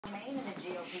remain in the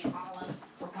GOP column.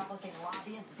 Republican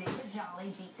lobbyist David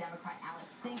Jolly beat Democrat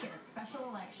Alex Sink in a special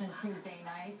election Tuesday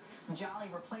night. Jolly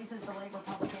replaces the late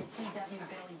Republican C.W.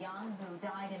 Bill Young, who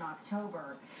died in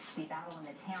October. The battle in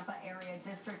the Tampa area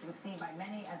district was seen by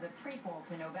many as a prequel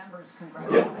to November's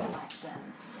congressional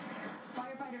elections.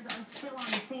 Firefighters are still on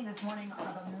the scene this morning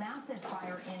of a massive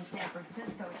fire in San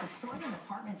Francisco. It destroyed an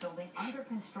apartment building under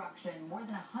construction. More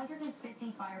than 150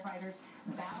 firefighters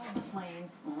battled the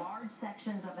flames. Large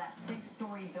sections of that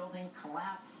 6-story building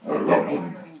collapsed. The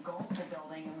fire engulfed the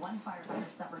building, and one firefighter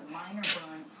suffered minor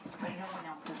burns, but no one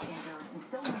else was injured. And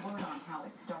still no word on how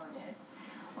it started.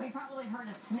 We probably heard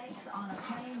of snakes on a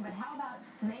plane, but how about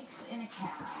snakes in a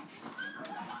cab?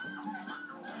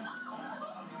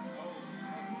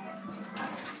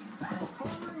 A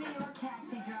former New York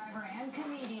taxi driver and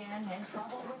comedian in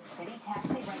trouble with city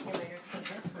taxi regulators for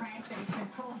this prank that he's been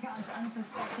pulling on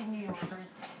unsuspecting New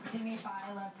Yorkers. Jimmy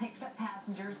Fila picks up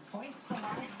passengers, points the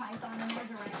large python in their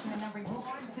direction, and then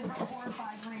records the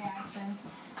horrified reactions.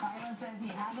 Fila says he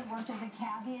hasn't worked as a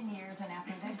cabbie in years, and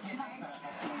after this prank,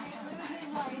 he may lose his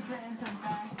license. In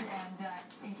fact, and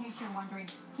in case you're wondering,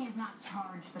 he has not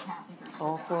charged the passengers.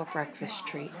 All for a breakfast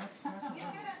treat. You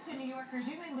do that to New Yorkers,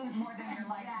 you may lose more than your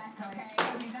license, okay?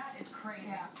 I mean, that is crazy.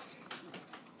 Yeah.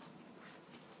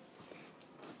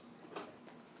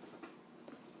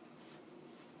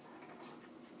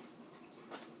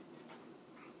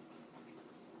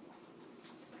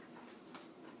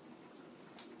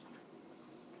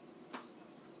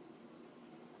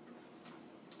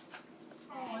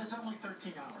 It's only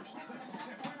 13 hours.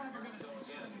 We're never going to see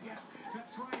spring again.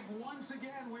 That's right. Once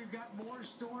again, we've got more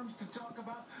storms to talk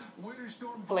about. Winter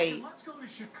storm. Blade. Let's go to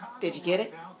Chicago. Did you get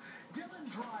it? Now. Dylan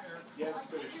Dreyer. Yes,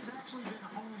 but